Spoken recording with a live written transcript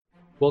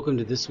Welcome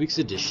to this week's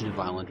edition of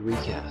Island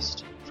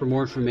Recast. For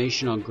more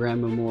information on Grand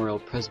Memorial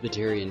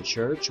Presbyterian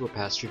Church or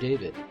Pastor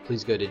David,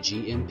 please go to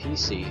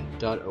gmpc.org.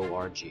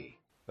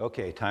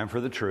 Okay, time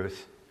for the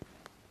truth.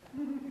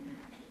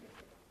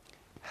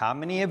 How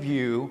many of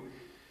you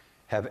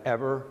have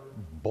ever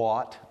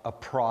bought a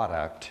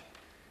product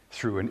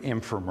through an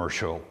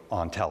infomercial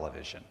on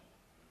television?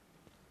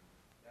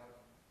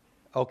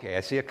 Okay,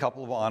 I see a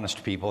couple of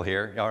honest people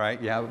here. All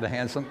right, yeah, the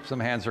hands, some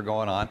hands are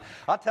going on.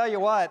 I'll tell you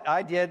what,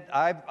 I did.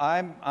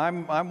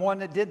 I'm one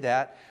that did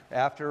that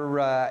after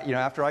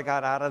after I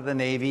got out of the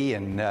Navy,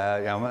 and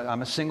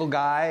I'm a single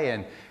guy,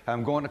 and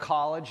I'm going to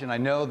college, and I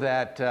know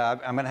that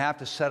I'm going to have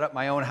to set up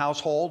my own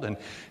household,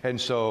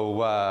 and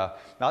so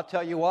I'll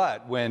tell you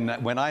what,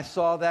 when I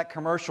saw that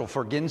commercial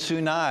for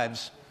Ginsu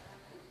knives.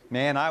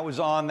 Man, I was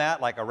on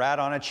that like a rat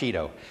on a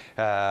Cheeto.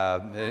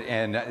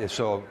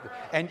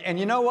 And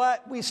you know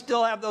what? We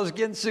still have those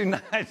Ginsu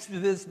knives to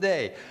this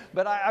day.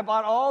 But I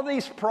bought all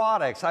these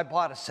products. I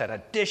bought a set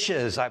of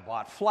dishes. I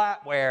bought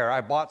flatware.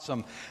 I bought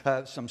some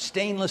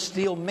stainless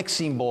steel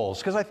mixing bowls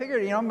because I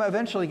figured, I'm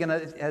eventually going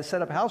to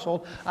set up a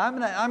household. I'm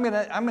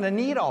gonna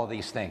need all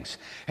these things.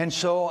 And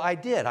so I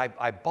did.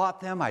 I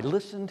bought them. I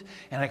listened,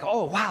 and I go,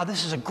 oh wow,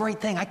 this is a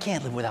great thing. I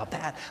can't live without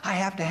that. I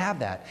have to have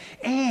that.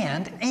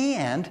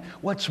 And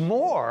what's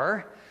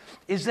more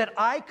is that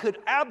I could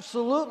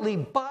absolutely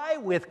buy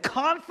with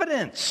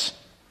confidence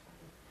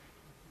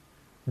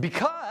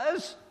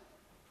because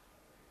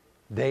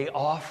they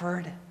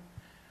offered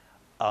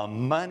a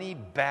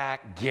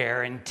money-back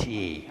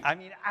guarantee. I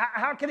mean,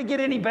 how can it get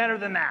any better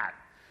than that?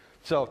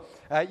 So,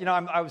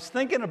 I was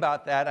thinking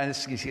about that. I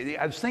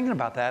was thinking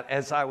about that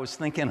as I was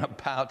thinking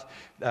about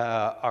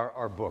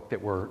our book that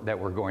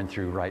we're going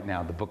through right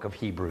now, the book of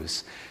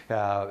Hebrews,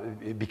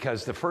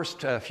 because the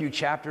first few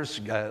chapters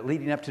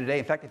leading up to today.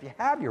 In fact, if you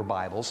have your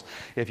Bibles,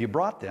 if you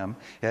brought them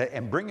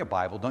and bring a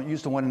Bible, don't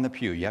use the one in the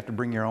pew. You have to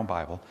bring your own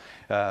Bible.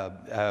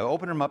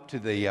 Open them up to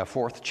the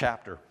fourth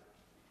chapter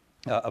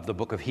of the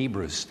book of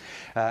Hebrews.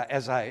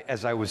 As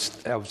I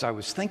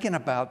was thinking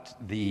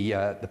about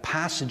the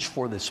passage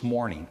for this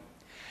morning.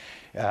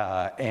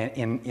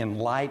 And in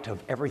light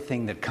of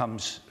everything that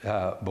comes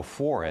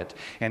before it,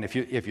 and if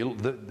you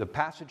the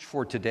passage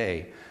for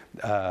today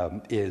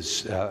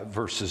is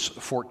verses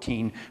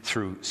 14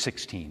 through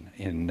 16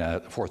 in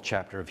the fourth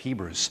chapter of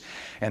Hebrews,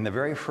 and the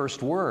very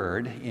first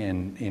word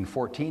in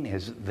 14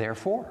 is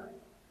therefore.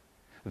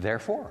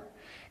 Therefore.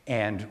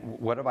 And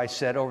what have I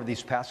said over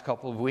these past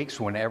couple of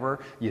weeks? Whenever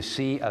you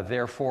see a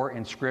therefore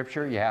in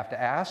Scripture, you have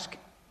to ask.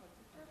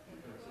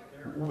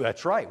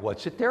 That's right.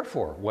 What's it there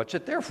for? What's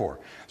it there for?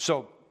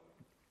 So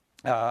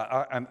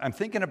I'm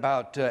thinking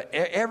about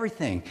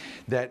everything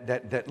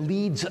that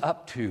leads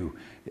up to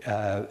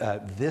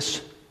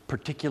this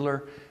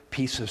particular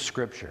piece of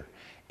Scripture.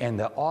 And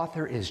the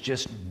author is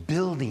just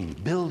building.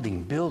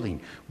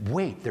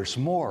 Wait, there's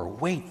more.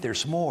 Wait,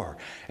 there's more.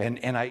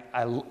 And I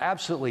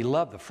absolutely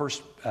love the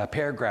first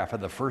paragraph of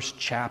the first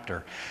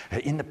chapter.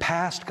 In the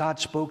past, God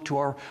spoke to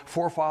our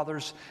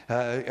forefathers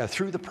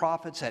through the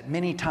prophets at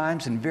many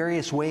times in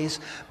various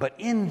ways. But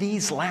in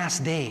these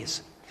last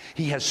days,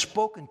 He has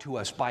spoken to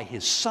us by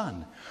His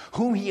Son,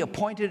 whom He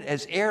appointed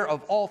as heir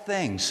of all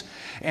things,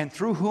 and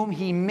through whom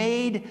He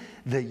made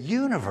the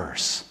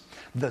universe.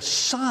 The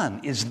Son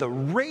is the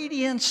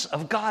radiance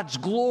of God's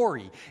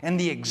glory and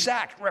the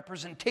exact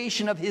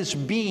representation of His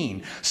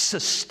being,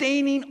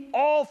 sustaining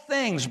all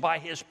things by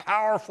His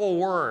powerful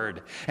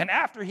word. And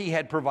after He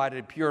had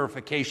provided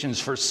purifications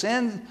for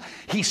sin,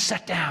 He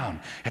sat down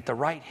at the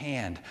right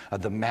hand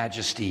of the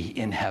Majesty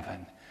in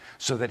heaven,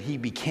 so that He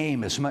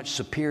became as much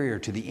superior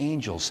to the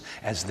angels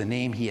as the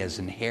name He has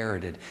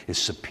inherited is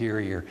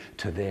superior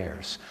to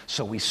theirs.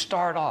 So we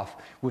start off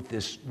with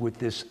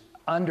this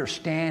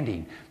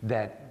understanding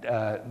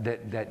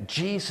that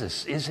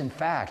Jesus is in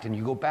fact, and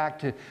you go back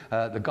to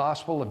the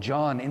Gospel of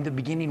John, in the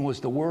beginning was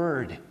the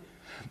Word,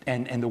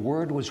 and the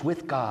Word was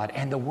with God,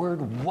 and the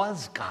Word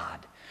was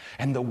God,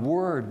 and the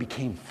Word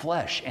became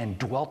flesh and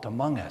dwelt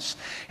among us.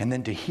 And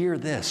then to hear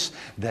this,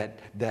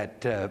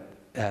 that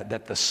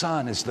the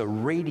Son is the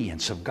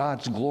radiance of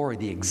God's glory,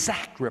 the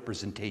exact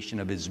representation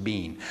of His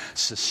being,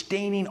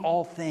 sustaining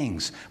all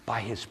things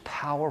by His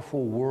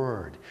powerful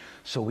word.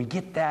 So we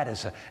get that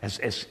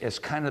as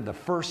kind of the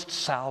first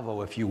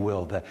salvo, if you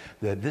will.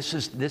 This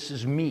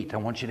is meat. I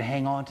want you to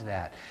hang on to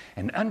that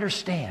and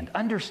understand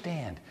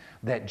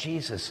that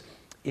Jesus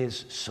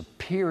is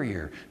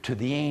superior to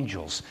the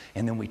angels.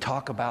 And then we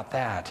talk about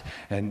that,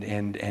 and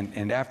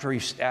after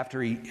the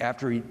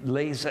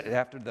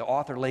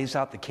author lays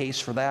out the case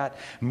for that,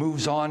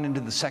 moves on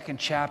into the second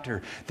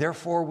chapter.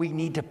 Therefore, we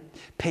need to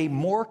pay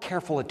more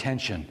careful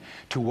attention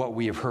to what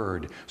we have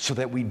heard, so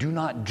that we do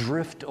not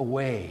drift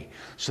away.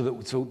 So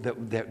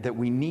that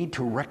we need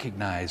to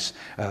recognize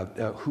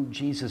who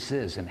Jesus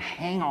is and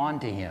hang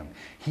on to Him.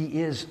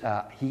 He is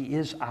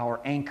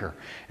our anchor,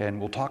 and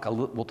we'll talk a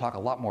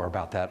lot more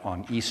about that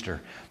on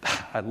Easter.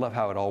 I love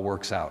how it all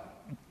works out.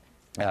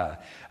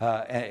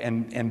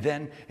 And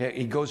then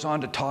he goes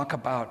on to talk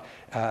about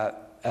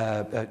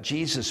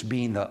Jesus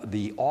being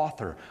the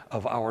author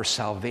of our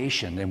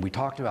salvation. And we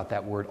talked about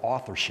that word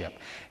authorship.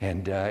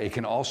 And it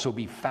can also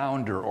be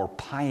founder or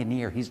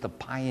pioneer. He's the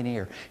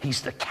pioneer.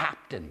 He's the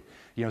captain.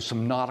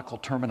 Some nautical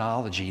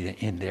terminology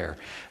in there.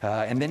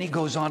 And then he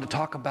goes on to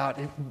talk about,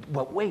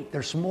 but wait,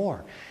 there's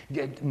more.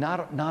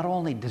 Not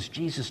only does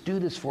Jesus do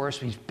this for us,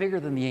 he's bigger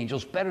than the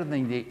angels, better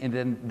than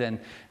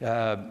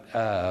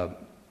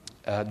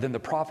the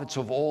prophets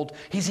of old.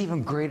 He's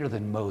even greater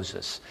than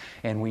Moses.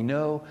 And we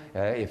know,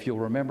 if you'll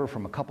remember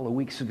from a couple of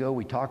weeks ago,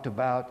 we talked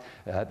about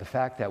the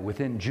fact that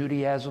within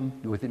Judaism,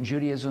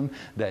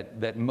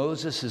 that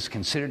Moses is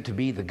considered to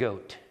be the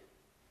GOAT.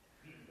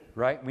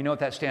 Right? We know what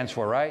that stands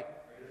for, right?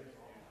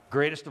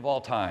 Greatest of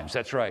all times.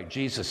 That's right,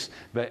 Jesus.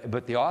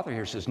 But the author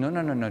here says,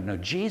 no,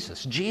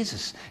 Jesus.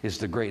 Jesus is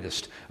the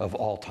greatest of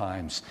all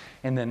times.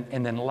 And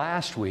then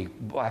last week,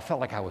 I felt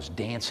like I was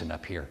dancing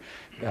up here,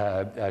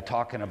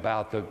 talking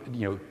about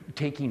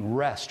taking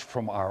rest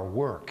from our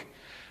work,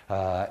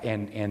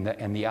 and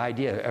the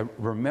idea,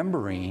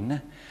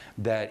 remembering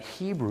that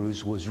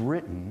Hebrews was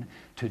written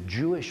to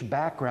Jewish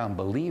background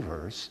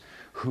believers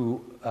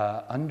who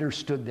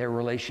understood their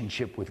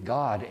relationship with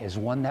God as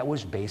one that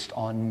was based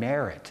on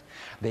merit.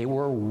 They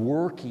were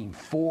working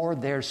for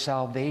their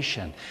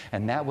salvation,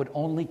 and that would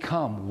only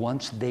come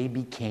once they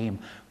became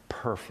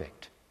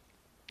perfect.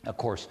 Of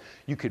course,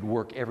 you could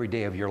work every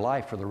day of your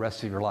life for the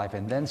rest of your life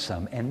and then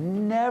some,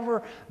 and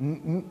never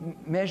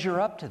measure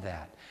up to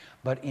that.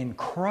 But in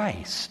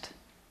Christ,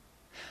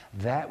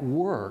 that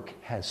work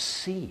has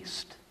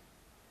ceased.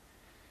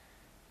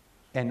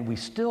 And we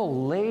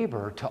still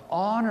labor to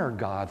honor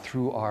God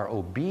through our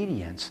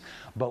obedience,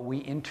 but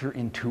we enter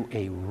into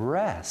a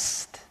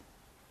rest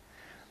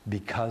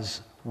because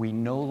we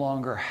no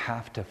longer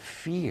have to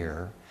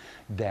fear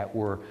that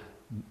we're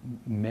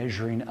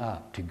measuring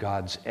up to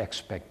God's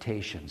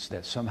expectations,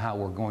 that somehow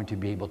we're going to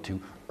be able to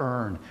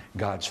earn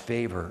God's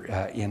favor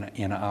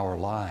in our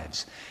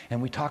lives.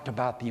 And we talked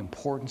about the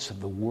importance of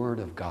the Word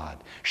of God,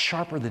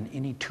 sharper than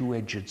any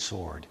two-edged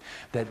sword,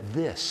 that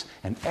this,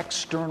 an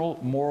external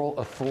moral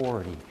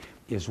authority,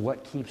 is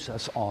what keeps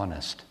us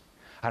honest.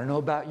 I don't know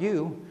about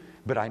you,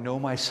 but I know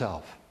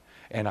myself.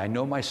 And I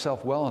know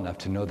myself well enough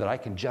to know that I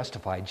can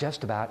justify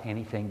just about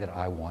anything that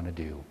I want to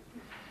do.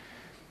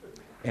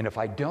 And if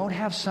I don't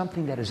have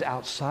something that is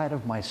outside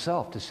of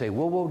myself to say,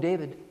 whoa,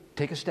 David,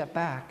 take a step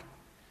back,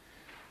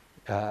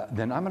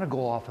 then I'm going to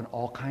go off on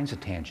all kinds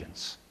of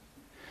tangents.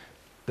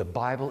 The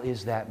Bible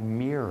is that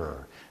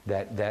mirror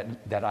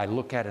that I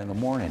look at in the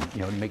morning,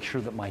 to make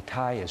sure that my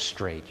tie is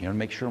straight, to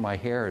make sure my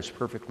hair is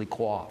perfectly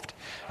coiffed,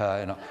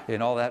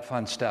 and all that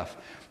fun stuff.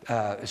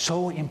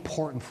 So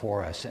important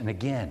for us. And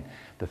again,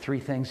 the three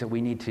things that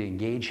we need to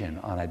engage in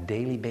on a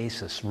daily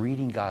basis: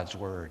 reading God's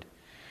Word,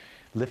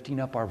 lifting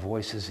up our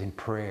voices in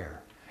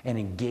prayer, and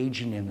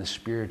engaging in the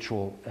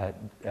spiritual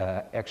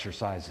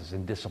exercises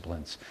and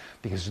disciplines,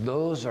 because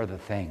those are the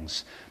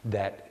things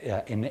that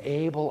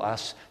enable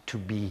us to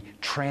be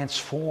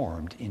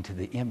transformed into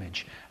the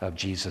image of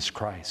Jesus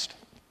Christ.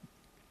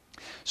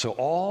 So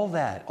all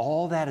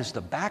that is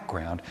the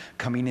background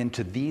coming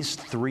into these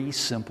three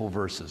simple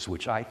verses,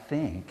 which I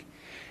think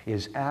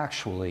is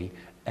actually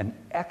an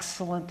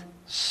excellent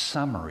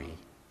summary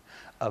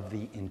of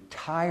the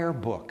entire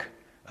book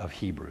of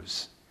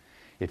Hebrews.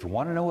 If you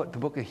want to know what the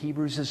book of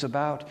Hebrews is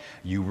about,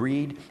 you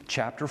read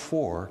chapter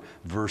 4,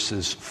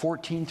 verses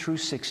 14 through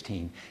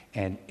 16,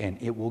 and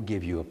it will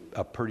give you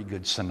a pretty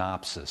good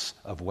synopsis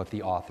of what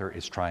the author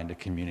is trying to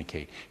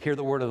communicate. Hear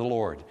the word of the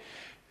Lord.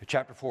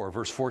 Chapter 4,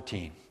 verse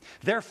 14.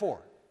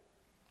 Therefore,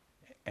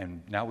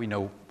 and now we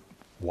know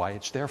why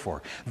it's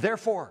therefore.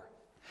 Therefore,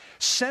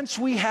 since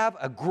we have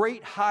a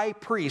great high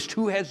priest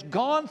who has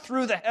gone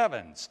through the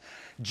heavens,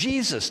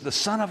 Jesus, the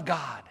Son of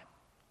God,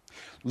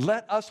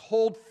 let us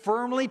hold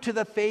firmly to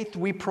the faith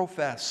we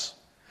profess.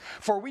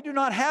 For we do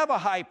not have a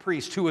high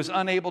priest who is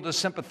unable to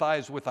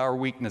sympathize with our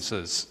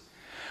weaknesses,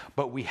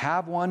 but we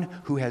have one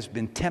who has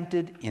been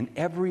tempted in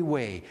every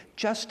way,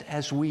 just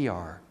as we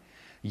are,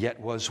 yet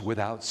was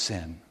without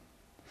sin.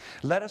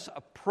 Let us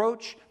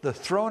approach the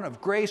throne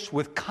of grace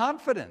with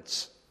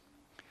confidence,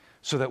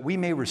 so that we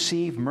may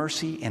receive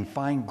mercy and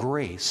find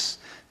grace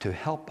to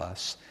help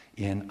us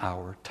in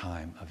our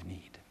time of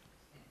need.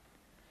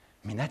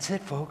 I mean, that's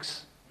it,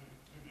 folks.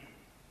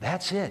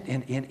 That's it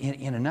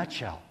in a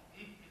nutshell.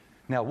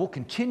 Now, we'll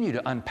continue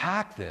to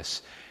unpack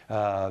this.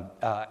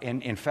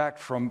 In fact,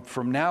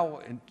 from now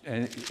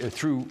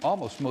through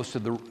almost most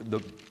of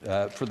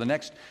for the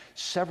next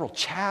several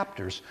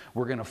chapters,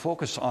 we're going to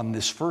focus on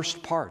this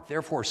first part.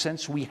 Therefore,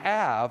 since we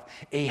have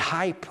a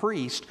high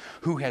priest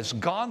who has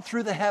gone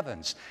through the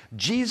heavens,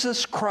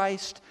 Jesus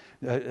Christ,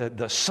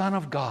 the Son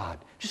of God.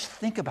 Just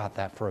think about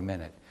that for a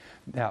minute.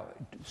 Now,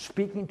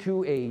 speaking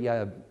to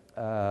a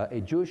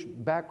Jewish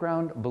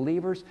background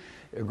believers,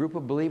 a group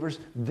of believers,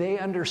 they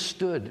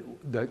understood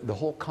the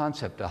whole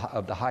concept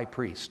of the high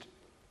priest.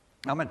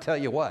 I'm going to tell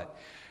you what,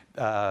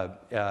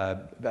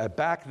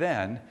 back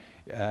then,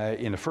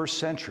 in the first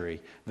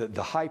century,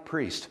 the high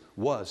priest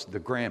was the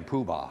grand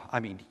poobah. I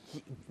mean,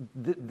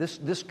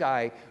 this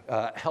guy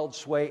held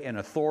sway and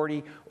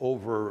authority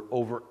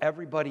over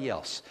everybody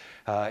else.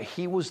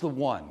 He was the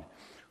one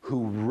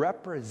who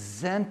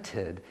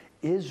represented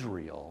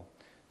Israel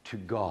to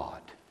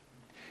God.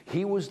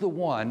 He was the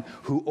one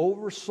who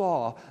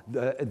oversaw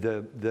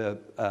the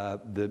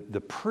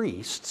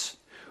priests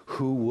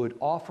who would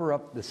offer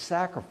up the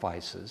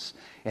sacrifices,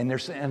 and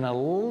there's an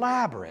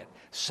elaborate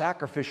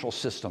sacrificial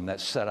system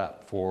that's set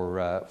up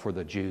for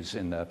the Jews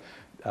in the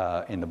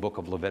book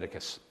of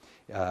Leviticus.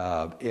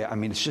 I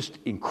mean, it's just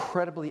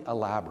incredibly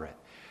elaborate.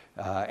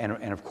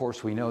 And of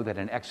course, we know that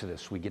in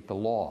Exodus we get the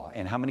law.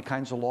 And how many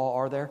kinds of law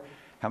are there?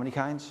 How many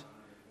kinds?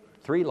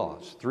 3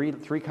 laws,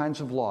 three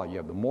kinds of law. You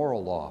have the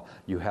moral law,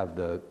 you have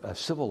the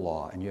civil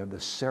law, and you have the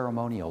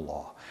ceremonial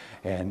law.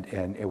 And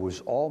it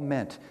was all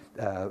meant,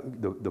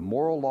 the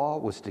moral law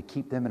was to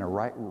keep them in a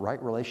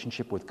right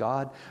relationship with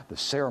God. The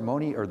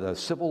ceremony or the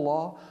civil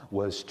law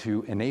was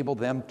to enable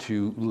them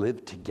to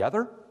live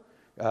together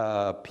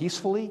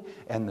peacefully.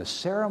 And the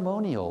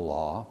ceremonial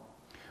law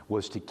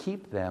was to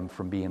keep them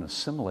from being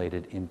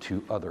assimilated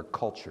into other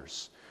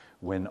cultures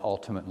when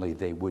ultimately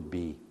they would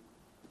be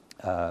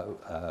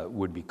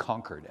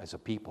conquered as a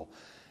people.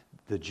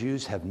 The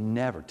Jews have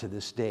never, to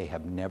this day,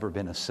 have never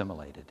been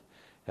assimilated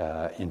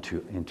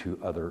into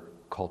other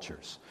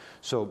cultures.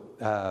 So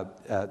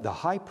the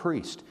high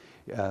priest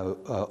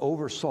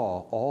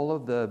oversaw all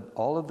of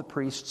the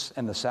priests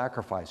and the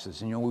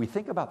sacrifices. And when we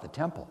think about the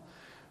temple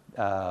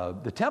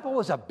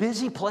was a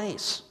busy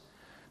place.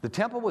 The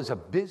temple was a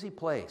busy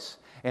place.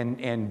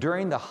 And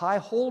during the high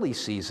holy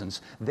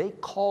seasons, they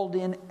called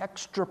in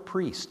extra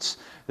priests.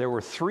 There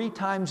were 3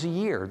 times a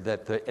year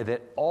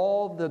that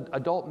all the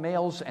adult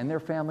males and their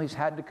families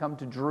had to come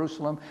to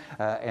Jerusalem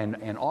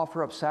and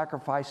offer up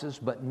sacrifices,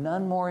 but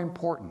none more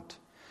important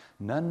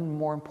than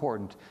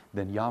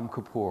Yom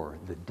Kippur,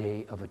 the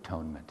Day of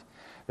Atonement,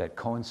 that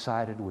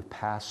coincided with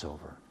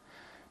Passover.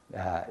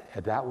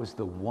 That was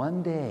the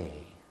one day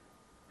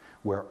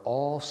where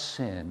all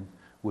sin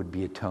would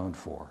be atoned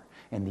for.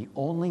 And the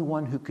only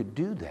one who could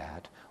do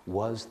that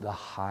was the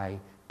high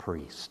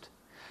priest.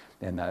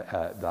 And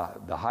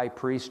the high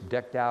priest,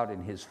 decked out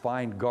in his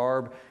fine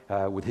garb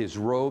with his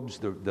robes,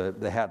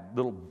 they had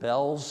little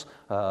bells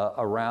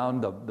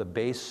around the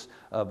base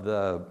of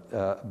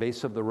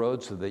the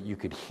road so that you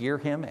could hear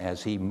him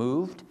as he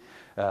moved.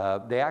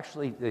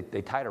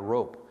 They tied a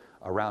rope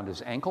around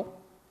his ankle,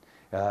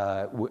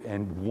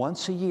 and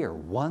once a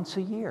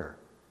year.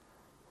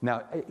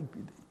 Now,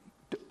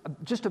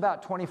 just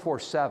about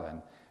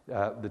 24/7.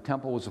 The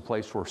temple was a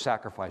place where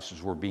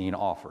sacrifices were being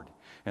offered.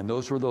 And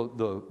those were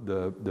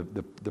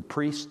the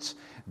priests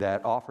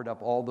that offered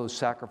up all those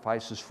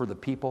sacrifices for the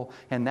people.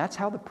 And that's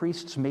how the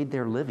priests made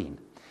their living.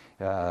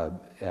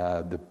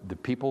 The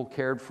people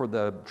cared for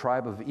the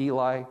tribe of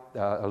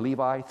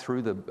Levi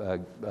through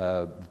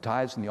the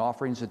tithes and the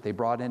offerings that they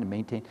brought in and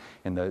maintained.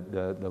 And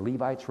the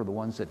Levites were the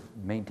ones that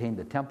maintained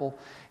the temple.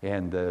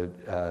 And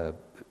the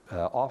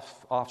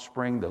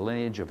offspring, the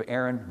lineage of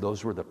Aaron,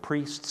 those were the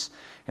priests.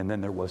 And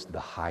then there was the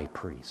high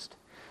priest.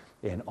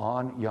 And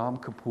on Yom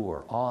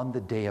Kippur, on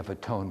the Day of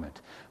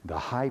Atonement, the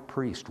high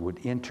priest would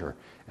enter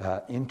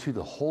into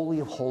the Holy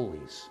of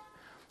Holies,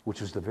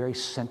 which was the very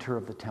center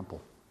of the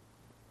temple.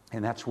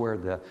 And that's where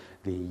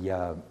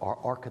the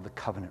Ark of the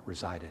Covenant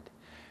resided.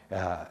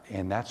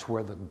 And that's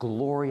where the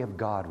glory of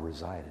God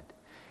resided.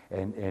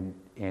 And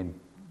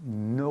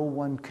no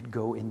one could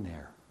go in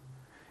there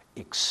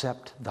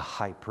except the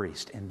high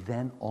priest, and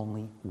then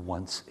only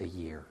once a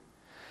year.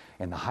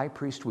 And the high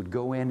priest would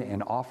go in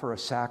and offer a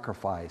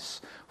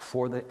sacrifice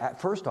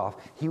first off,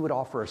 he would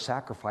offer a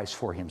sacrifice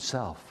for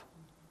himself,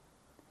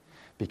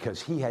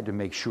 because he had to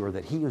make sure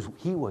that he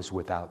was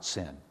without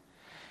sin.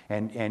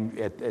 And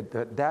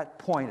at that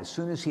point, as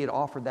soon as he had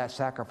offered that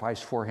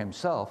sacrifice for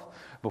himself,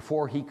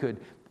 before he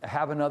could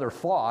have another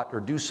thought or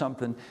do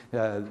something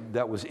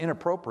that was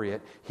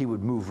inappropriate, he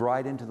would move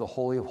right into the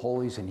Holy of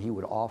Holies and he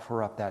would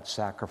offer up that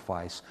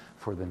sacrifice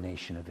for the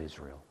nation of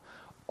Israel.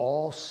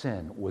 All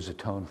sin was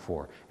atoned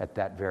for at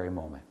that very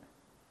moment.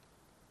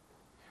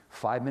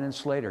 5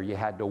 minutes later, you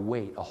had to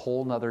wait a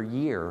whole nother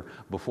year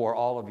before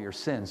all of your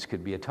sins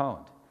could be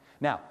atoned.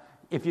 Now,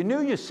 if you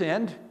knew you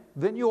sinned,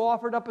 then you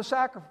offered up a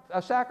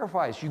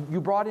sacrifice. You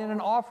brought in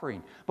an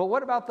offering. But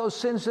what about those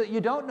sins that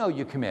you don't know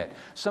you commit?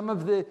 Some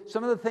of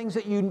the things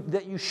that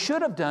you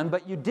should have done,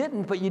 but you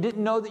didn't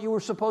know that you were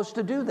supposed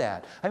to do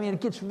that. I mean, it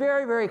gets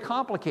very, very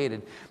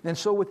complicated. And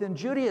so within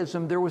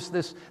Judaism, there was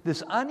this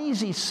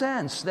uneasy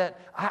sense that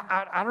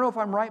I don't know if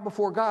I'm right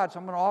before God, so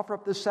I'm going to offer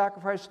up this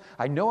sacrifice.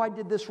 I know I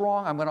did this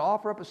wrong. I'm going to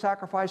offer up a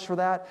sacrifice for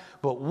that.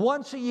 But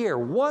once a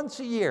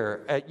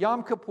year at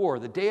Yom Kippur,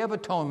 the Day of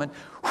Atonement,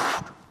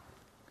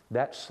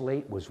 that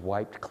slate was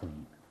wiped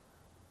clean.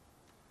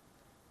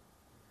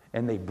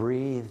 And they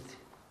breathed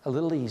a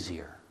little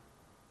easier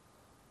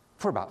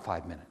for about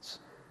 5 minutes.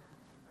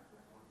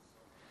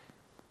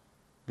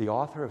 The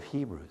author of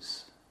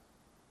Hebrews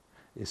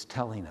is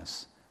telling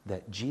us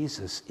that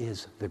Jesus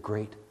is the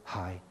great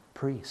high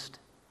priest.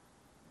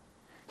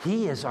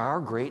 He is our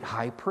great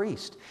high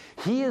priest.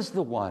 He is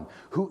the one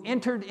who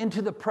entered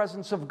into the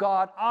presence of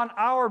God on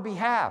our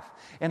behalf.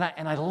 And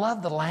I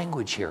love the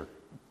language here.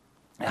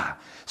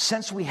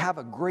 Since we have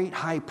a great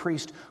high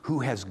priest who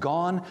has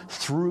gone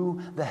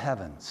through the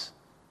heavens.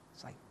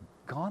 It's like,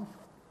 gone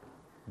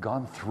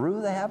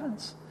through the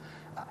heavens?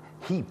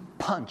 He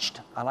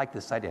punched, I like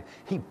this idea,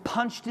 he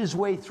punched his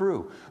way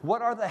through.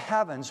 What are the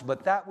heavens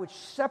but that which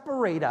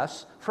separate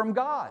us from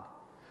God?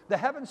 The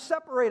heavens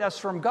separate us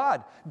from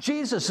God.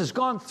 Jesus has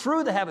gone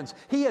through the heavens.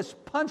 He has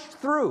punched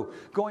through.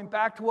 Going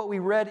back to what we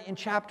read in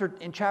chapter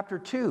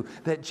 2,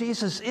 that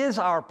Jesus is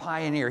our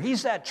pioneer.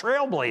 He's that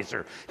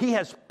trailblazer. He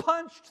has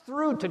punched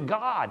through to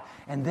God.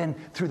 And then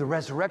through the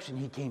resurrection,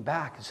 he came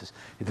back and says,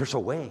 there's a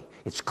way.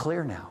 It's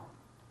clear now.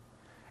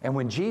 And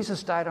when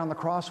Jesus died on the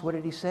cross, what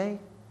did he say?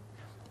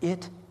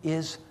 It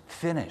is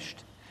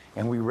finished.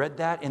 And we read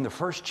that in the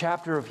first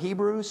chapter of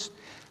Hebrews.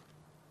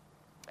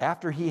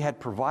 After he had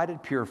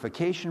provided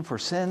purification for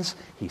sins,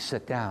 he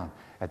sat down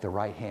at the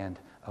right hand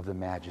of the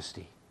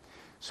Majesty.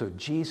 So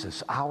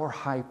Jesus, our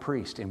high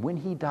priest, and when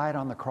he died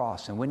on the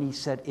cross, and when he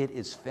said, it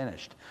is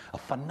finished, a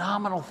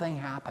phenomenal thing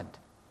happened.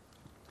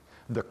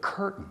 The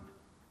curtain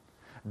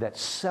that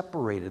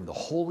separated the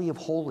Holy of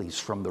Holies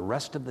from the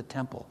rest of the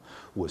temple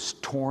was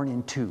torn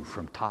in two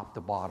from top to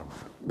bottom.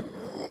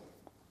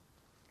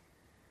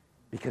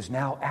 Because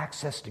now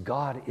access to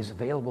God is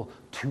available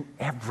to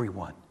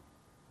everyone.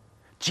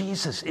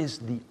 Jesus is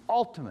the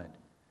ultimate,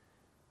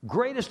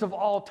 greatest of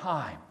all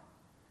time.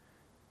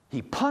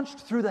 He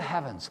punched through the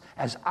heavens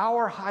as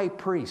our high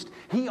priest.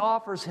 He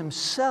offers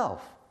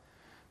himself.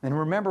 And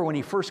remember when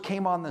he first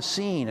came on the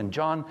scene and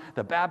John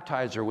the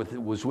Baptizer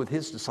was with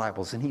his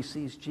disciples and he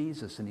sees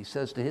Jesus and he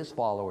says to his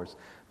followers,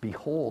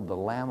 behold the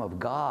Lamb of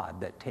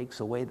God that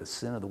takes away the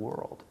sin of the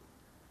world.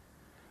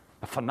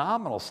 A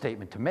phenomenal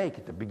statement to make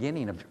at the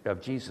beginning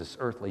of Jesus'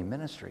 earthly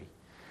ministry.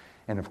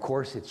 And of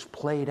course it's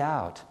played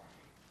out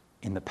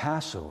in the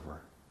Passover,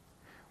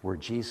 where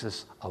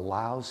Jesus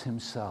allows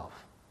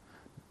himself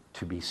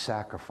to be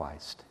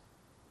sacrificed,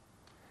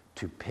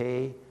 to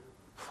pay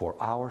for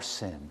our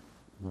sin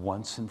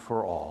once and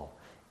for all.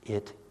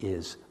 It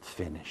is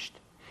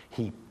finished.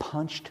 He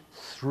punched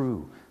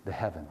through the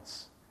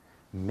heavens,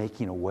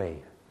 making a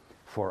way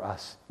for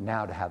us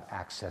now to have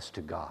access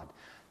to God.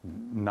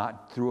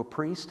 Not through a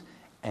priest,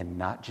 and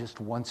not just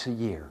once a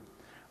year,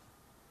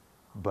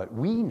 but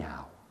we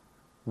now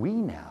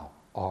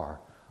are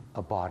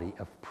a body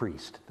of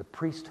priests, the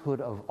priesthood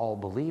of all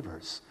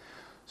believers.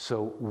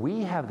 So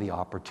we have the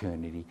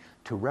opportunity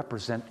to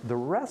represent the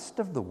rest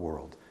of the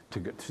world, to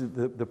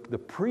the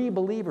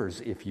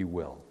pre-believers, if you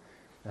will,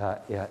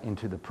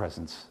 into the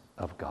presence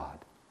of God.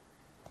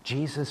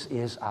 Jesus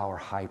is our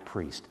high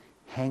priest.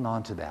 Hang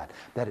on to that.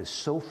 That is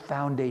so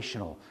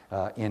foundational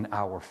in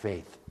our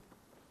faith.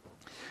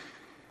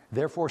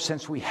 Therefore,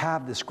 since we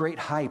have this great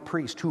high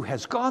priest who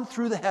has gone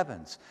through the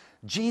heavens,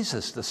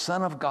 Jesus, the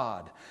Son of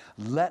God,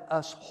 let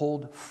us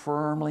hold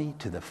firmly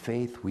to the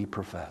faith we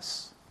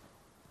profess.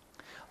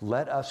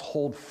 Let us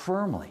hold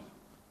firmly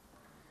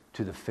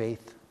to the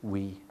faith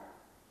we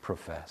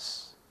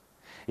profess.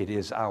 It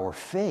is our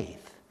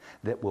faith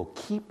that will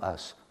keep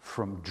us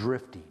from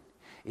drifting.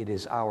 It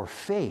is our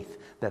faith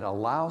that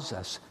allows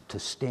us to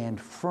stand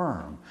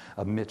firm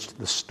amidst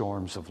the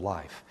storms of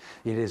life.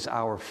 It is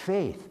our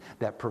faith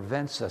that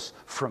prevents us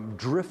from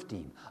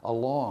drifting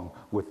along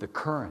with the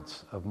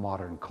currents of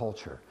modern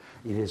culture.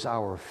 It is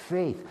our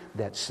faith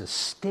that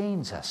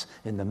sustains us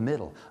in the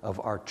middle of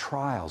our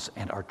trials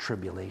and our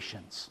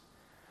tribulations.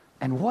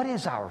 And what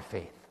is our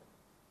faith?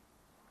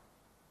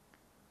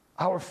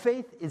 Our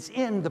faith is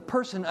in the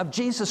person of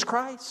Jesus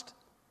Christ.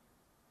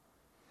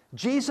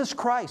 Jesus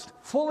Christ,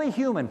 fully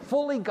human,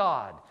 fully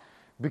God,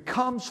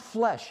 becomes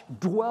flesh,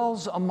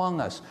 dwells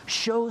among us,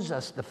 shows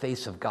us the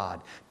face of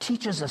God,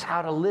 teaches us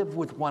how to live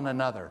with one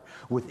another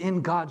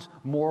within God's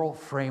moral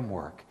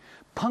framework,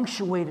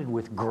 punctuated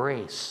with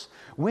grace.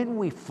 When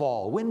we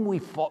fall, when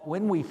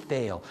we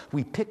fail,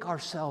 we pick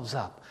ourselves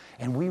up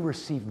and we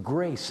receive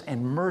grace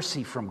and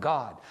mercy from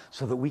God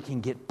so that we can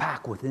get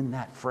back within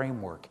that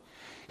framework.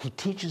 He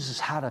teaches us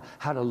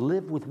how to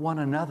live with one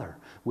another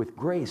with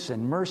grace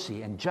and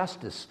mercy and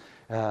justice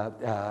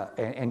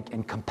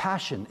and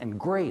compassion and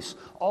grace.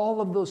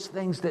 All of those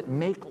things that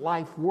make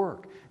life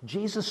work.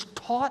 Jesus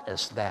taught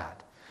us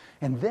that.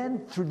 And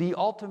then through the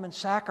ultimate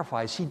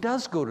sacrifice, he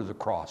does go to the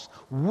cross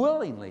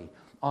willingly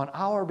on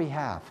our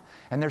behalf.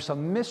 And there's a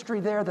mystery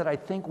there that I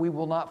think we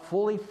will not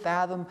fully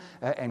fathom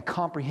and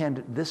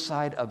comprehend this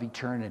side of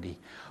eternity.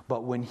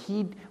 But when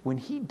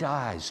he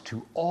dies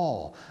to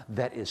all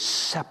that is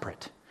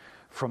separate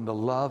from the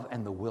love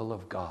and the will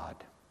of God,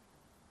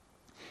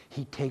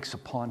 he takes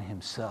upon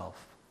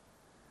himself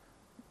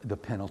the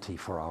penalty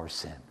for our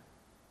sin.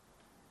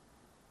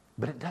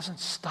 But it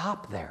doesn't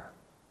stop there.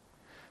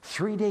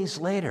 3 days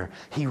later,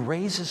 he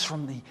rises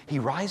from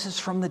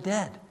the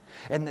dead.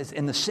 And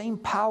the same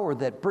power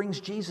that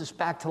brings Jesus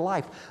back to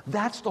life,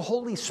 that's the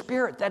Holy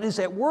Spirit that is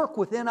at work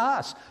within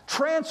us,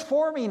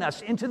 transforming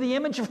us into the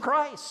image of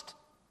Christ.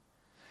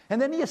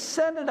 And then he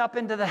ascended up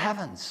into the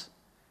heavens.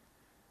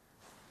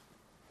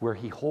 where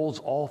he holds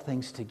all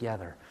things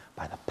together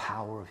by the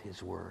power of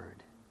his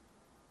word.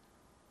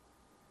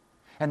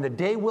 And the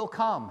day will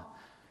come,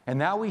 and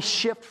now we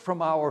shift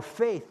from our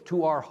faith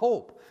to our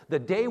hope. The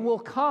day will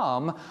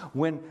come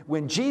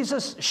when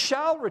Jesus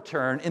shall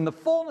return in the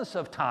fullness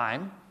of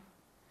time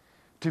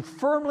to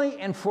firmly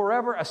and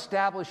forever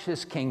establish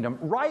his kingdom,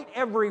 right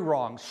every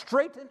wrong,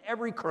 straighten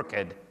every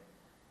crooked.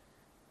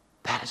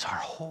 That is our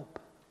hope.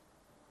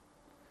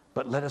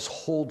 But let us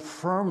hold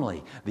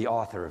firmly, the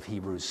author of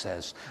Hebrews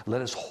says,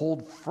 let us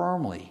hold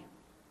firmly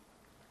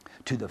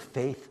to the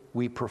faith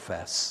we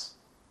profess.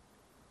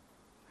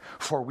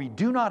 For we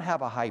do not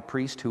have a high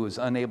priest who is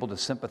unable to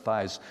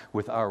sympathize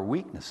with our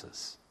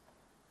weaknesses,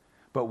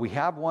 but we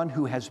have one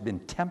who has been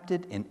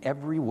tempted in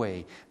every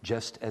way,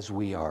 just as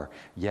we are,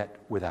 yet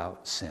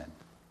without sin.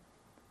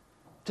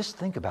 Just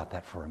think about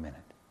that for a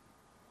minute.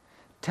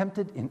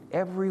 Tempted in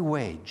every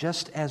way,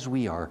 just as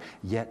we are,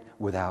 yet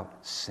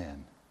without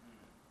sin.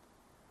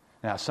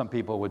 Now, some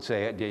people would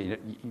say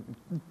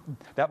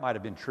that might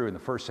have been true in the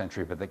first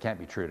century, but that can't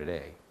be true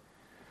today.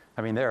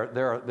 I mean,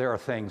 there are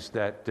things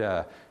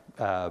that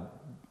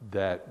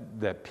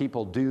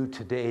people do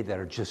today that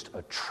are just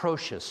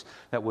atrocious,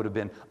 that would have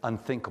been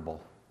unthinkable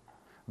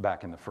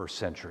back in the first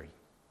century.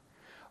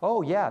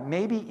 Oh yeah,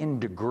 maybe in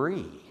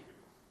degree,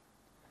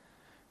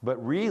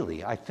 but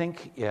really, I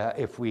think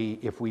if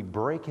we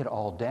break it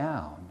all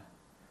down,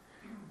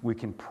 we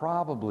can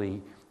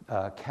probably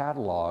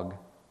catalog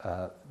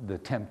the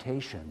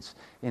temptations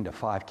into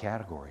 5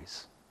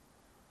 categories.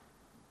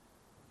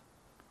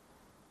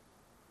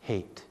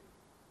 Hate,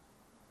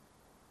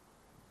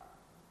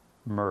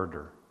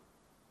 murder,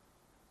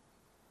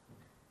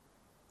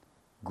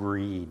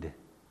 greed,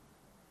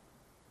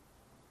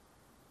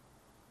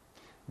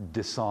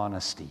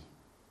 dishonesty,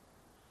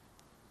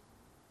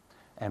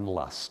 and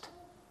lust.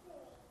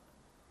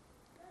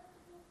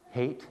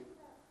 Hate,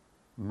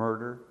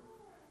 murder,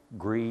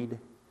 greed,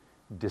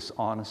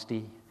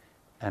 dishonesty,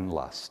 and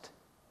lust.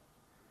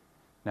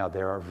 Now,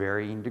 there are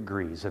varying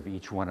degrees of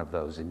each one of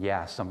those. And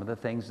yeah, some of the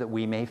things that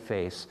we may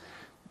face,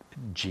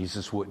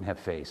 Jesus wouldn't have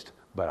faced.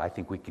 But I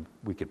think we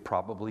could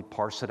probably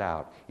parse it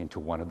out into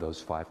one of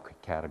those 5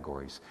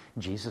 categories.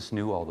 Jesus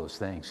knew all those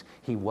things.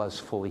 He was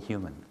fully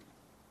human,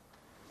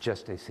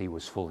 just as he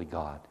was fully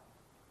God.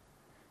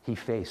 He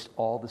faced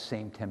all the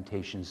same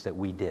temptations that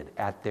we did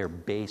at their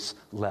base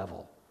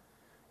level,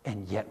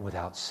 and yet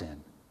without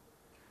sin.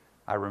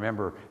 I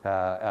remember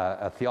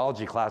a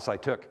theology class I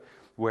took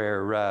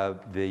where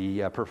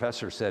the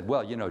professor said,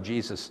 well, you know,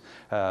 Jesus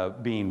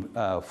being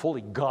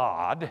fully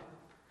God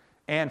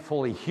and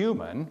fully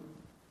human,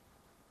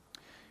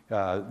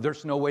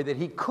 there's no way that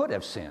he could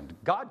have sinned.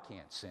 God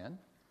can't sin.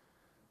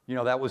 You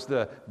know, that was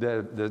the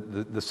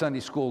Sunday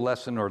school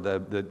lesson or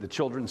the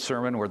children's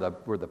sermon where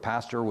the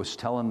pastor was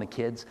telling the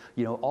kids,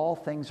 you know, all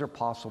things are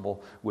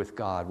possible with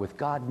God. With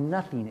God,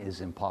 nothing is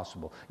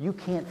impossible. You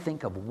can't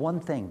think of one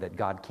thing that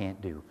God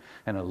can't do.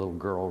 And a little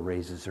girl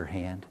raises her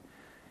hand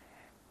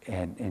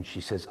and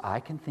she says, I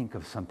can think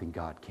of something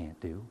God can't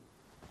do.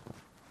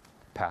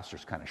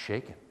 Pastor's kind of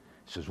shaken.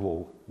 He says,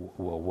 well,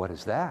 what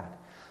is that?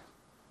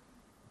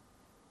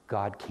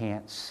 God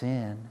can't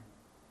sin.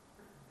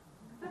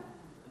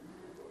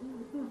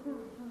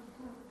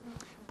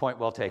 Point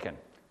well taken.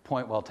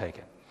 Point well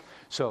taken.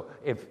 So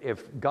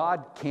if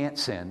God can't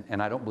sin,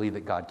 and I don't believe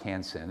that God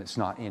can sin, it's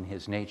not in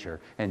his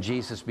nature, and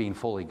Jesus being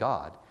fully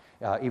God,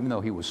 even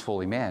though he was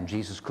fully man,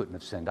 Jesus couldn't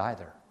have sinned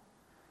either.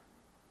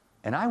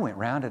 And I went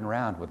round and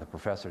round with the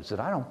professor and said,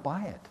 I don't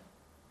buy it.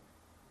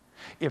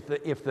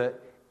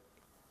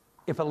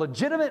 If a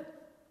legitimate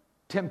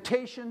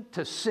temptation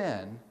to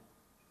sin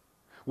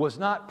was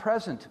not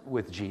present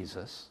with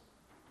Jesus,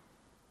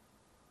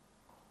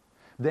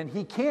 then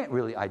he can't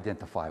really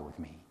identify with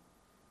me.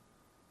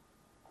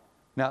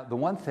 Now, the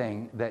one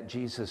thing that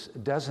Jesus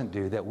doesn't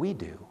do that we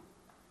do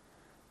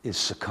is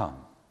succumb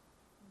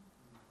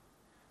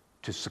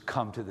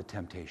to the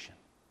temptation.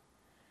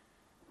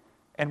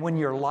 And when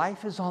your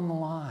life is on the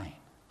line,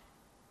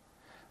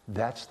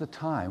 that's the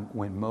time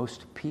when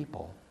most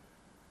people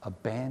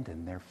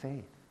abandon their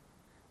faith.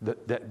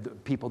 The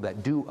people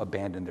that do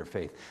abandon their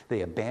faith,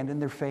 they abandon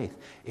their faith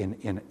in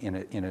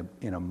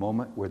a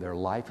moment where their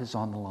life is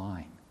on the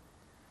line.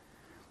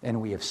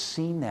 And we have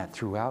seen that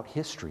throughout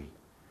history,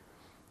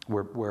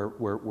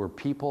 where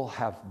people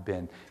have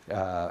been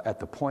at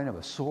the point of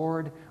a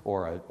sword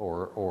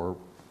or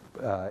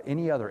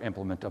any other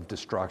implement of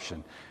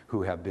destruction,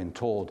 who have been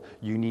told,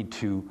 you need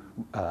to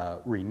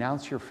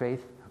renounce your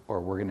faith or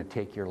we're going to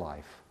take your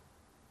life.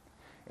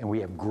 And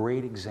we have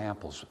great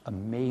examples,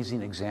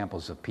 amazing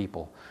examples of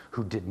people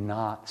who did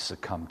not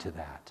succumb to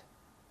that.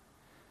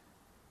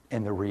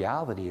 And the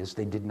reality is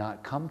they did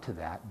not come to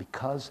that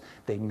because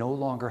they no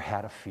longer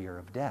had a fear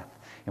of death.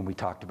 And we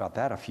talked about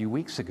that a few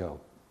weeks ago,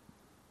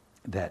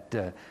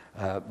 that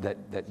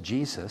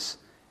Jesus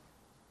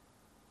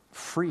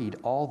freed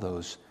all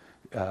those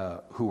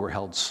who were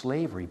held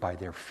slavery by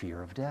their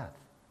fear of death.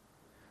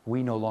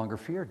 We no longer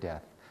fear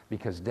death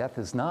because death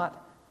is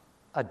not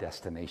a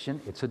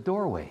destination, it's a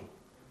doorway.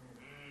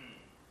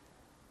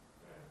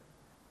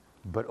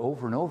 But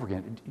over and over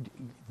again,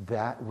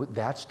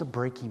 that's the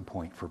breaking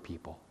point for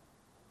people.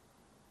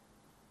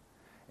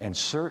 And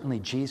certainly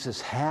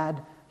Jesus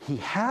had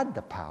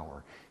the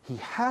power, he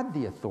had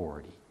the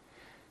authority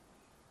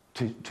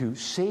to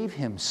save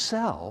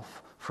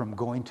himself from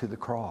going to the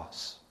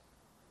cross.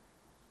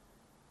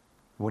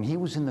 When he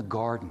was in the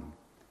garden,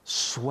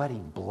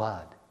 sweating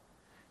blood,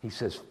 he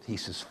says,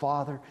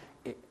 Father,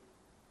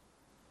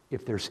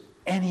 if there's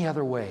any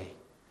other way,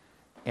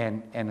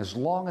 and as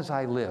long as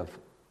I live,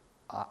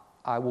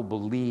 I will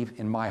believe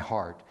in my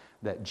heart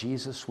that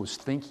Jesus was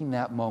thinking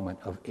that moment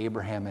of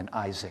Abraham and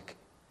Isaac,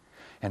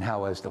 and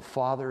how as the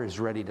father is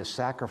ready to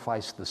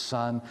sacrifice the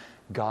son,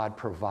 God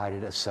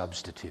provided a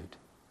substitute.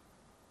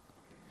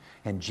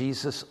 And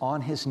Jesus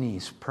on his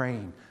knees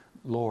praying,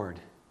 Lord,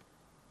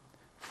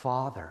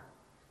 Father,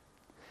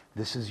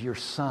 this is your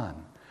son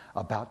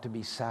about to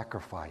be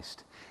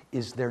sacrificed.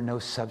 Is there no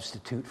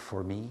substitute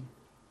for me?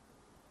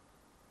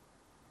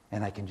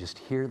 And I can just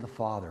hear the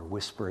Father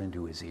whisper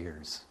into his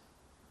ears,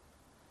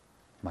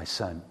 my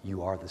son,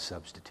 you are the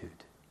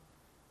substitute.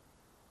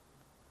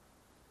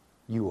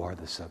 You are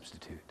the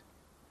substitute.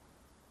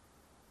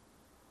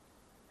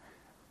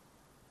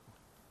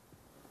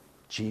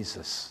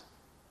 Jesus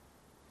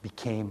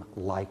became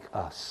like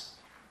us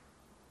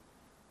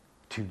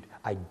to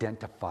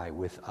identify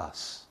with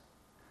us,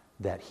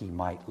 that he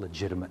might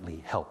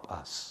legitimately help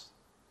us.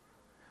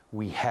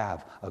 We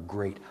have a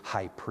great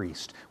high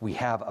priest. We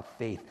have a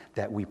faith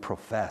that we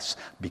profess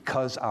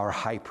because our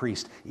high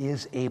priest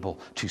is able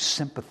to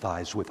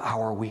sympathize with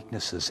our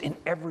weaknesses in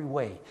every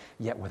way,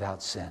 yet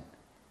without sin.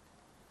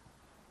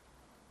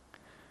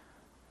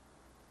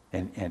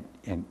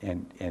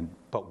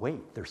 But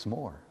wait, there's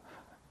more.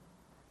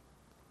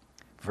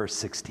 Verse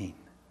 16.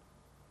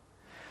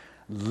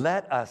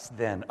 Let us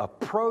then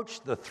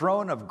approach the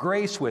throne of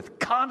grace with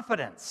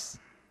confidence,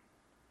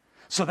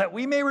 so that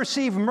we may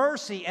receive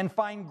mercy and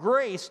find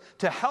grace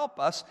to help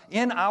us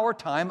in our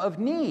time of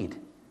need.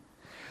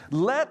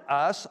 Let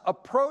us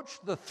approach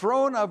the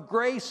throne of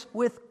grace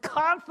with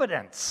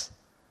confidence,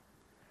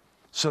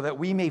 so that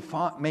we may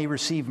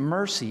receive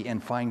mercy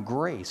and find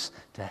grace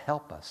to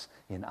help us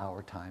in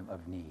our time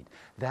of need.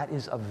 That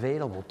is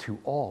available to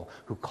all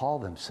who call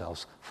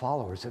themselves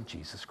followers of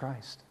Jesus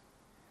Christ.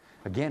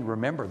 Again,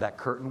 remember that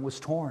curtain was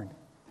torn.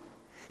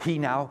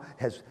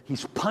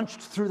 He's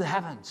punched through the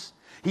heavens.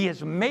 He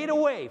has made a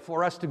way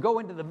for us to go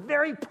into the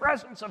very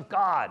presence of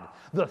God,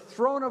 the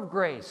throne of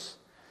grace.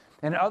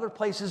 And other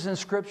places in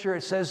Scripture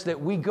it says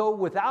that we go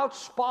without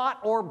spot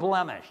or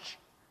blemish.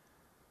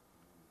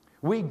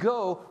 We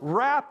go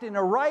wrapped in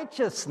a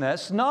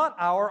righteousness not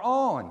our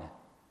own.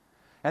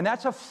 And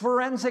that's a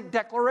forensic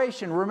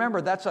declaration. Remember,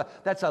 that's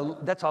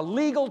a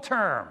legal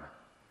term.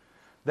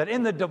 That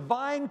in the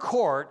divine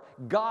court,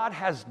 God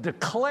has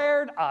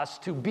declared us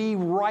to be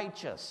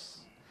righteous,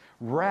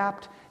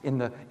 wrapped in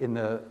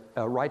the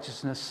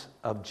righteousness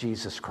of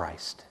Jesus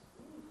Christ.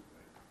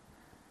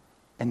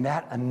 And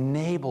that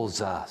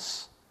enables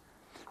us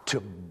to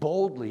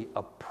boldly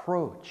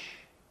approach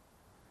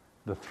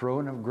the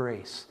throne of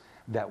grace,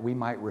 that we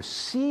might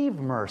receive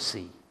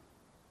mercy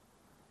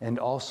and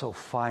also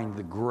find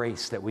the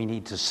grace that we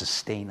need to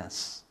sustain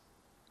us.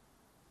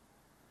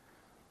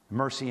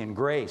 Mercy and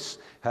grace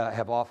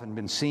have often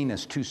been seen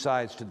as two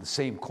sides to the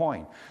same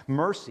coin.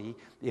 Mercy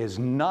is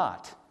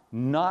not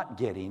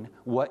getting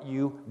what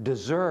you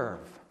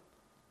deserve.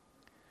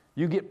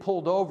 You get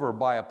pulled over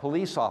by a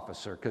police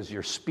officer because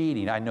you're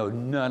speeding. I know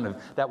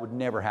that would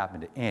never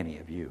happen to any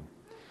of you.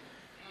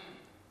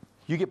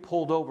 You get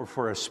pulled over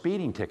for a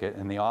speeding ticket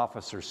and the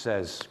officer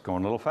says,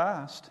 going a little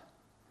fast.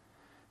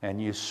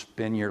 And you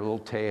spin your little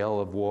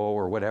tale of woe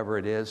or whatever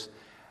it is.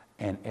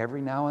 And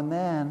every now and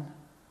then,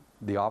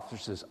 the officer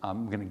says,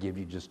 I'm going to give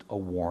you just a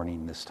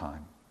warning this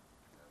time.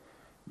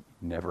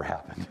 Never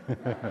happened.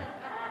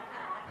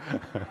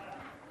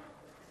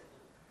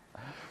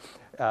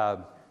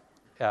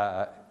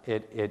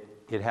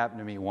 It happened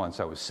to me once.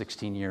 I was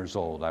 16 years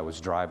old. I was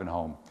driving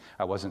home.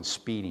 I wasn't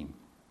speeding.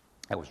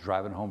 I was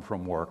driving home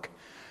from work.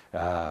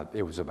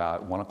 It was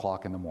about 1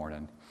 o'clock in the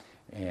morning,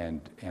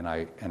 and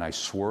I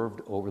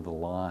swerved over the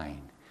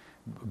line.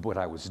 What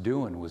I was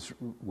doing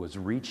was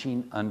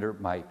reaching under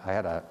my.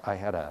 I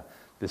had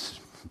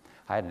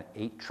an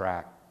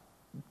 8-track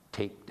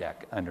tape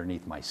deck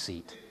underneath my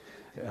seat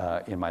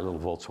in my little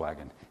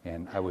Volkswagen,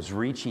 and I was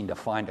reaching to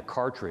find a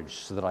cartridge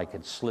so that I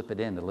could slip it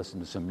in to listen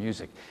to some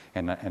music.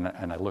 And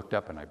I looked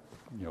up and I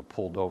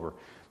pulled over,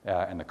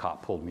 and the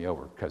cop pulled me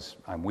over because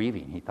I'm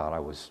weaving. He thought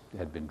I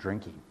had been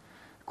drinking.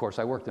 Of course,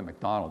 I worked at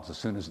McDonald's. As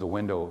soon as the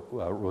window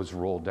was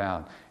rolled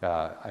down,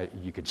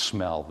 you could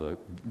smell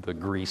the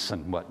grease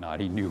and whatnot.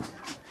 He knew.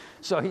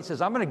 So he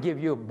says, I'm going to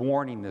give you a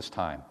warning this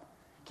time.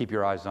 Keep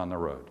your eyes on the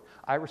road.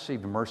 I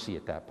received mercy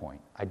at that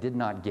point. I did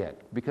not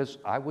get, because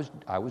I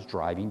was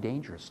driving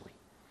dangerously.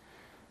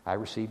 I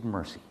received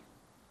mercy.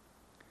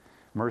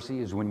 Mercy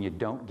is when you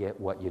don't get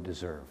what you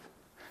deserve.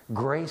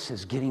 Grace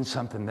is getting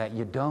something that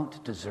you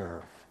don't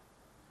deserve.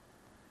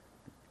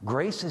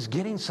 Grace is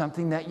getting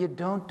something that you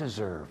don't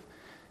deserve.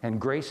 And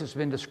grace has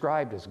been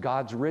described as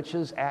God's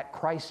riches at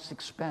Christ's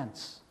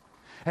expense.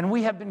 And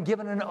we have been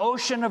given an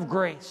ocean of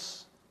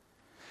grace.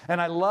 And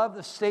I love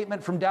the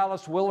statement from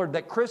Dallas Willard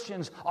that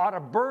Christians ought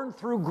to burn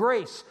through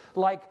grace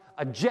like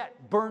a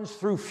jet burns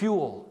through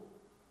fuel.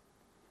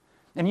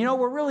 And you know,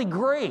 we're really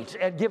great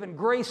at giving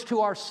grace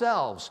to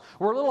ourselves.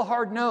 We're a little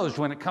hard-nosed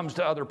when it comes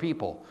to other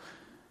people.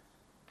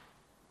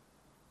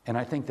 And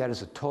I think that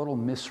is a total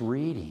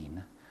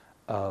misreading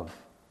of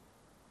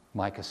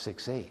Micah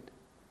 6:8.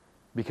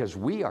 Because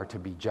we are to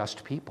be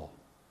just people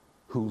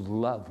who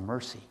love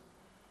mercy.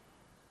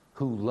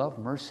 Who love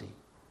mercy.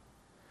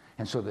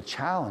 And so the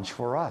challenge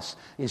for us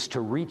is to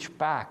reach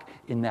back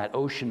in that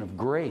ocean of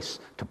grace,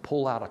 to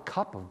pull out a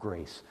cup of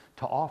grace,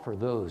 to offer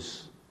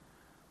those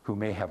who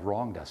may have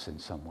wronged us in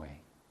some way.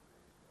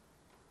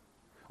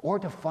 Or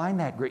to find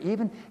that grace,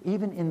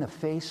 even in the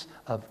face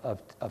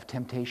of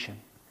temptation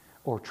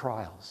or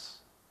trials.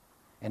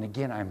 And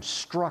again, I'm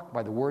struck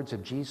by the words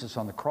of Jesus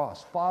on the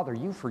cross. Father,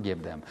 you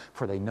forgive them,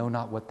 for they know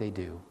not what they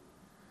do.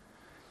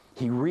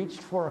 He reached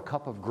for a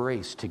cup of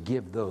grace to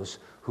give those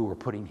who were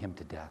putting him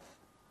to death.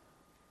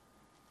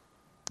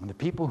 And the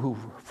people who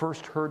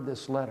first heard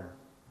this letter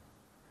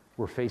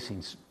were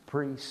facing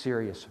pretty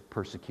serious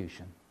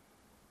persecution.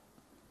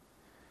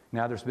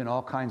 Now, there's been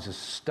all kinds of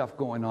stuff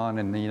going on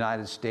in the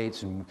United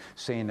States and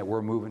saying that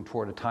we're moving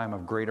toward a time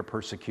of greater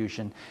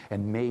persecution,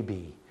 and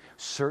maybe,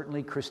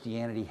 certainly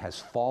Christianity has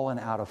fallen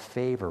out of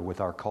favor with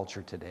our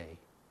culture today.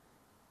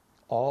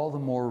 All the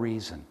more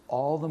reason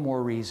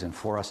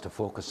for us to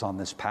focus on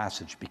this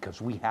passage,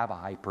 because we have a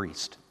high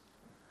priest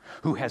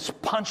who has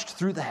punched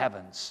through the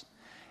heavens,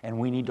 and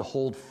we need to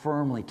hold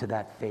firmly to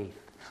that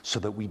faith so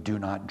that we do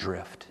not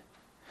drift.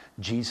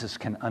 Jesus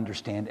can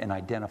understand and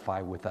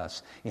identify with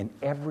us in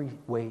every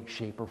way,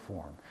 shape, or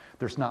form.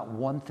 There's not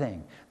one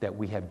thing that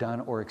we have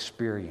done or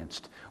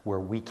experienced where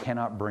we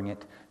cannot bring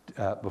it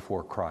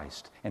before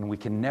Christ. And we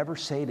can never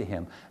say to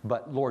him,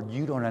 but Lord,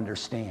 you don't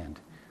understand.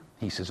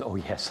 He says, oh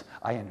yes,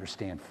 I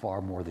understand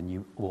far more than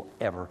you will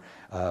ever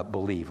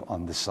believe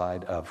on the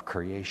side of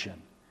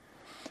creation.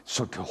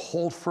 So to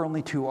hold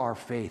firmly to our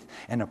faith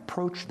and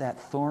approach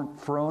that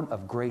throne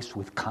of grace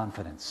with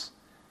confidence.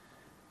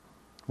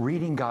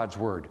 Reading God's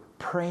word,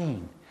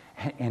 praying,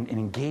 and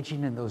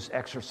engaging in those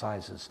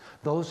exercises.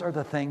 Those are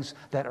the things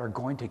that are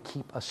going to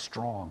keep us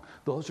strong.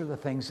 Those are the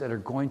things that are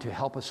going to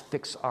help us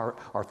fix our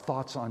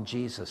thoughts on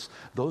Jesus.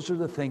 Those are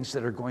the things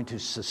that are going to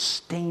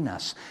sustain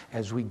us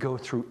as we go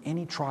through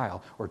any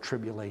trial or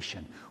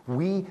tribulation.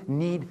 We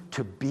need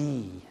to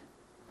be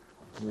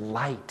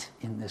light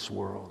in this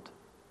world.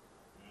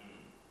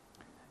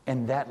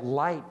 And that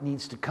light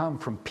needs to come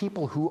from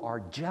people who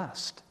are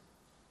just,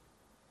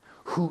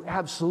 who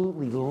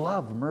absolutely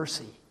love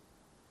mercy.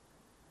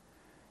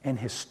 And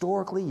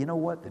historically, you know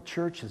what? The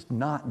church has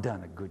not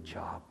done a good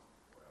job.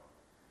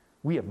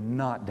 We have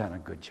not done a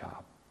good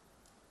job.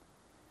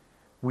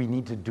 We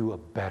need to do a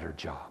better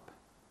job.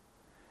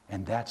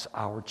 And that's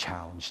our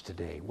challenge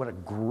today. What a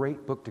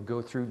great book to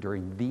go through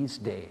during these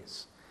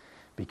days,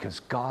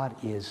 because God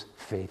is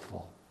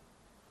faithful.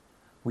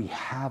 We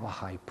have a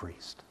high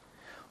priest.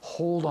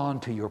 Hold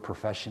on to your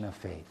profession of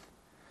faith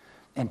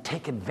and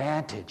take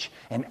advantage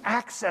and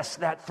access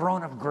that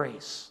throne of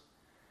grace,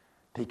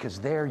 because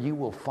there you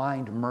will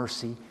find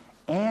mercy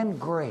and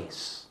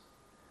grace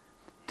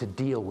to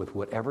deal with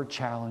whatever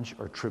challenge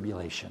or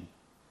tribulation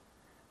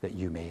that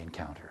you may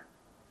encounter.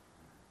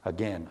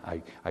 Again,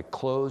 I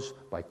close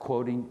by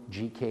quoting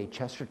G.K.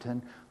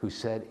 Chesterton, who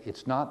said,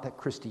 it's not that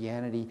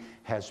Christianity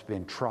has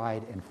been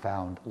tried and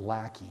found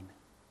lacking.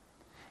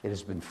 It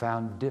has been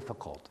found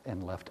difficult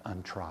and left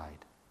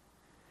untried.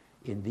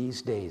 In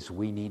these days,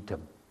 we need to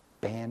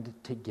band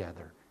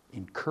together,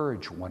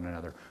 encourage one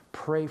another,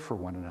 pray for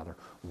one another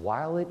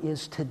while it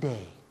is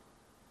today,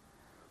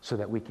 so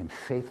that we can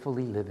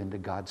faithfully live into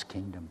God's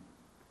kingdom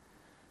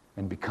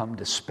and become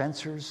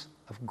dispensers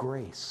of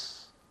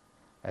grace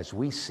as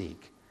we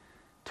seek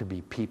to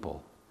be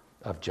people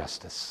of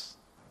justice.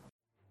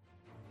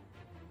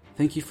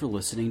 Thank you for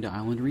listening to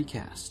Island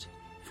Recast.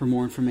 For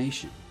more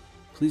information,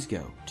 please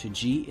go to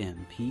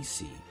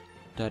gmpc.org.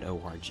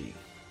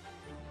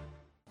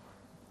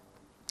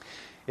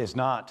 It's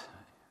not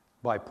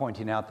by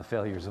pointing out the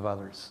failures of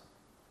others.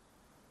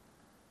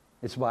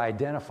 It's by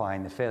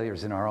identifying the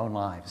failures in our own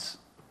lives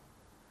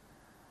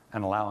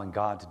and allowing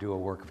God to do a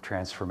work of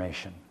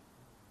transformation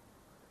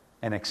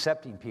and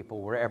accepting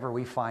people wherever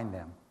we find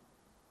them,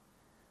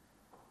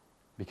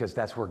 because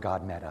that's where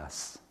God met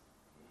us.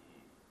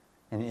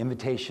 An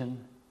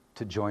invitation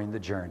to join the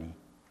journey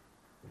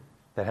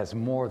that has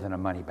more than a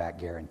money-back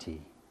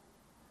guarantee.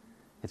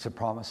 It's a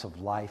promise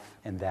of life,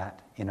 and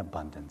that in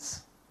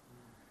abundance.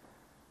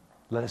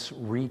 Let us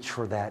reach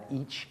for that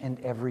each and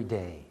every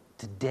day.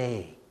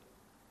 Today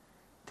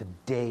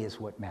is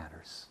what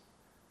matters.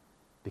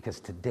 Because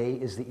today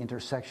is the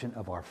intersection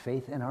of our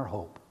faith and our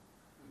hope.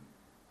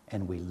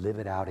 And we live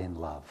it out in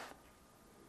love.